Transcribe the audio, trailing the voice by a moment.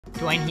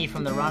Dwayne here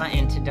from The Runner,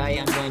 and today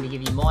I'm going to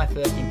give you my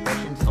first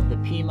impressions of the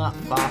Puma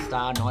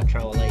FAST-R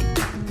Nitro Elite.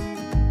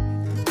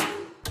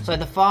 So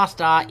the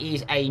FAST-R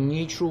is a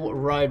neutral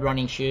road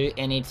running shoe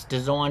and it's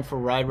designed for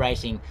road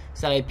racing.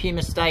 So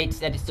Puma states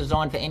that it's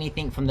designed for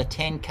anything from the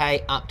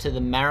 10k up to the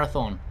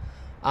marathon.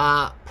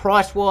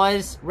 Price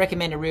wise,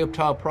 recommended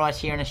retail price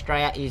here in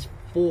Australia is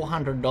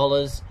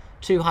 $400,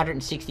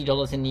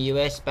 $260 in the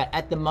US, but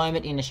at the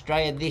moment in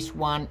Australia this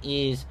one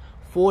is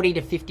 40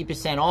 to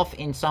 50% off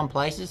in some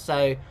places,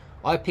 so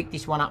I picked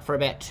this one up for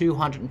about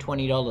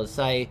 $220.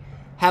 So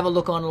have a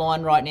look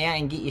online right now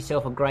and get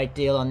yourself a great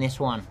deal on this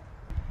one.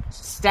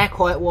 Stack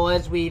height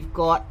wise, we've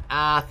got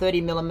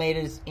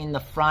 30mm in the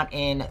front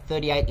and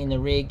 38 in the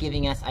rear,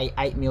 giving us a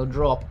 8mm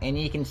drop. And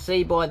you can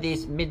see by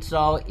this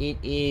midsole,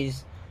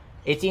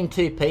 it's in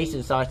two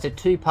pieces, so it's a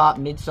two-part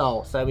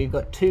midsole. So we've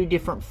got two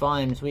different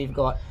foams. We've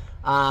got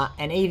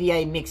an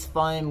EVA mixed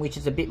foam, which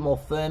is a bit more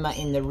firmer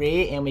in the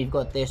rear, and we've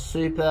got their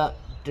super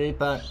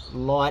duper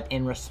light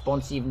and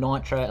responsive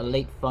Nitro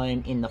Elite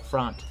foam in the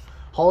front.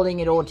 Holding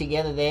it all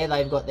together there,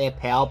 they've got their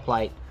power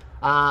plate.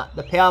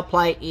 The power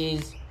plate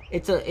is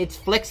it's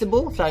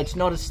flexible, so it's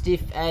not as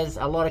stiff as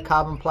a lot of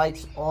carbon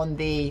plates on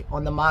the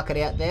market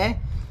out there.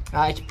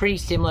 It's pretty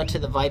similar to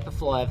the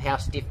Vaporfly of how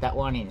stiff that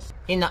one is.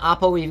 In the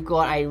upper, we've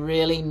got a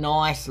really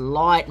nice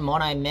light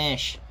mono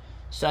mesh.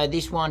 So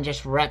this one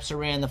just wraps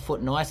around the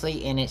foot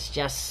nicely, and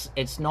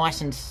it's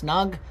nice and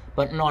snug,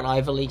 but not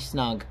overly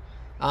snug.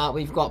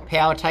 We've got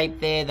power tape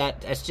there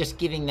that's just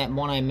giving that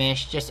mono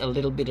mesh just a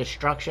little bit of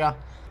structure.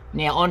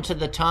 Now onto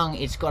the tongue,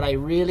 it's got a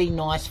really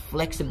nice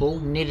flexible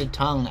knitted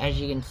tongue. As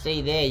you can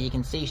see there, you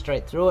can see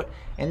straight through it,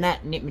 and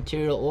that knit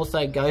material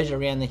also goes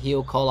around the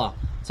heel collar.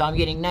 So I'm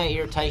getting no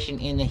irritation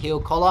in the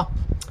heel collar.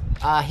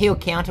 Heel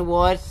counter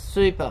wise,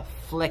 super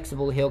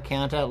flexible heel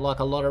counter like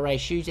a lot of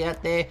race shoes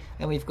out there,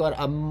 and we've got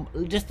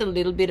just a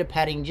little bit of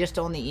padding just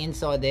on the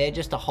inside there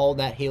just to hold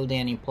that heel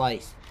down in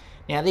place.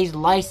 Now these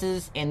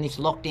laces and this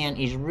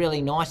lockdown is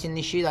really nice in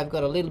this shoe. They've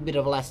got a little bit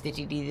of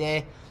elasticity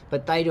there,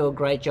 but they do a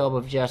great job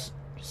of just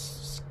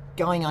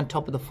going on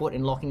top of the foot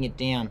and locking it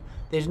down.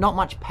 There's not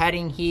much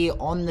padding here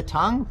on the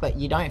tongue, but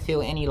you don't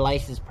feel any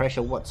laces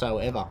pressure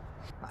whatsoever.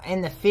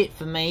 And the fit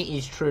for me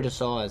is true to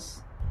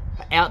size.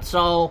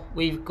 Outsole,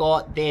 we've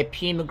got their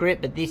Puma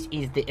grip, but this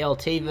is the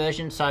LT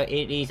version, so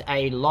it is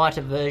a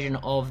lighter version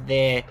of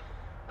their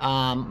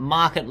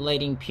market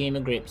leading Puma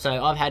grip.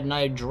 So I've had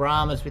no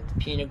dramas with the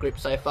Puma grip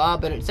so far,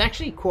 but it's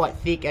actually quite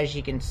thick, as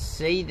you can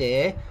see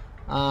there.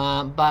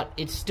 But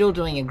it's still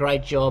doing a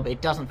great job.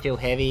 It doesn't feel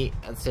heavy.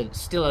 It's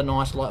still a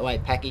nice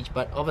lightweight package,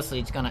 but obviously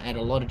it's going to add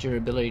a lot of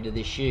durability to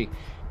this shoe.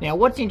 Now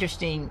what's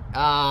interesting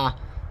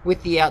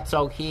with the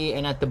outsole here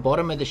and at the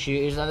bottom of the shoe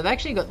is that they've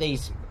actually got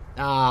these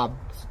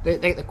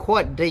they're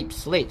quite deep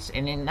slits,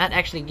 and then that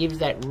actually gives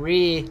that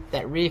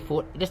rear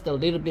foot just a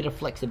little bit of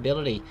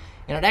flexibility,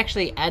 and it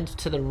actually adds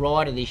to the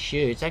ride of this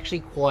shoe. It's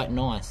actually quite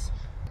nice.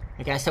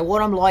 Okay, so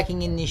what I'm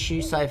liking in this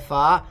shoe so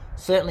far,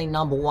 certainly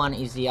number one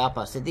is the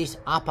upper. So this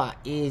upper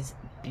is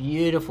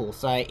beautiful.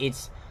 So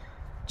it's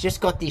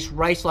just got this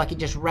race, like it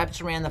just wraps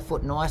around the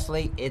foot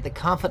nicely. The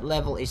comfort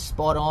level is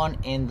spot on,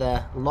 and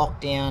the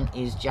lockdown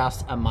is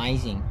just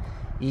amazing.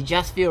 You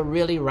just feel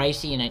really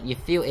racy in it.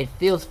 It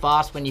feels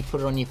fast when you put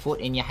it on your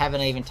foot and you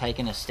haven't even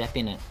taken a step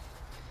in it.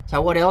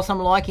 So what else I'm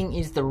liking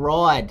is the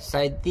ride.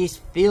 So this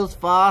feels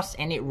fast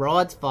and it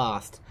rides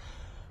fast.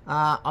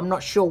 I'm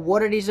not sure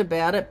what it is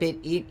about it, but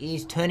it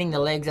is turning the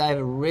legs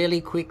over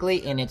really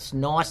quickly, and it's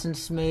nice and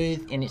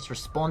smooth, and it's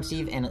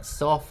responsive, and it's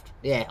soft.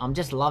 Yeah, I'm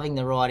just loving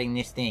the riding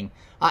this thing.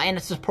 And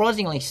it's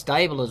surprisingly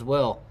stable as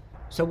well.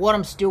 So what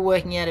I'm still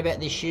working out about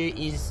this shoe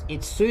is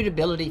its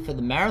suitability for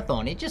the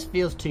marathon. It just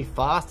feels too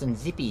fast and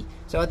zippy.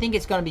 So I think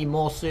it's going to be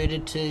more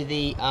suited to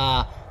the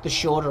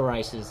shorter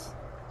races.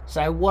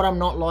 So what I'm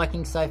not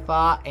liking so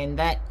far, and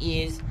that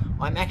is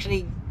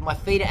my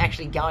feet are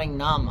actually going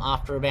numb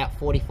after about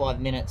 45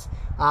 minutes.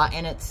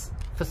 And it's,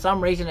 for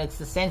some reason, it's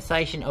the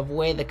sensation of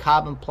where the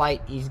carbon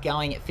plate is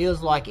going. It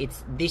feels like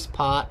it's this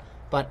part,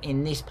 but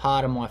in this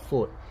part of my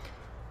foot.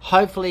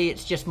 Hopefully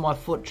it's just my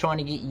foot trying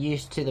to get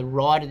used to the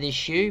ride of this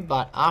shoe,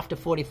 but after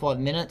 45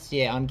 minutes,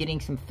 yeah, I'm getting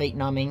some feet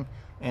numbing,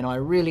 and I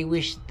really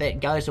wish that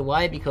goes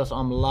away because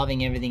I'm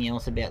loving everything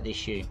else about this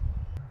shoe.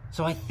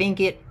 So I think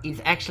it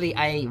is actually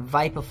a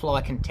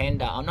Vaporfly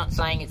contender. I'm not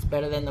saying it's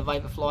better than the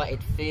Vaporfly.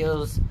 It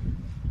feels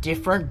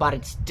different, but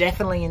it's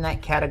definitely in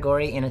that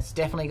category, and it's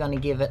definitely going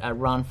to give it a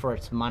run for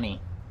its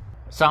money.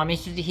 So I'm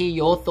interested to hear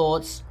your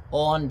thoughts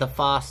on the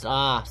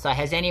FAST-R. So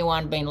has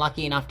anyone been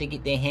lucky enough to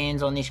get their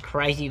hands on this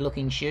crazy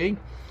looking shoe?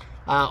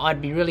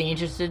 I'd be really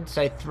interested,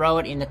 so throw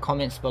it in the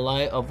comments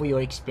below of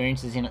your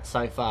experiences in it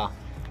so far.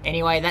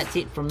 Anyway, that's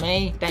it from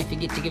me. Don't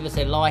forget to give us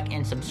a like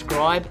and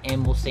subscribe,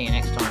 and we'll see you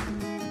next time.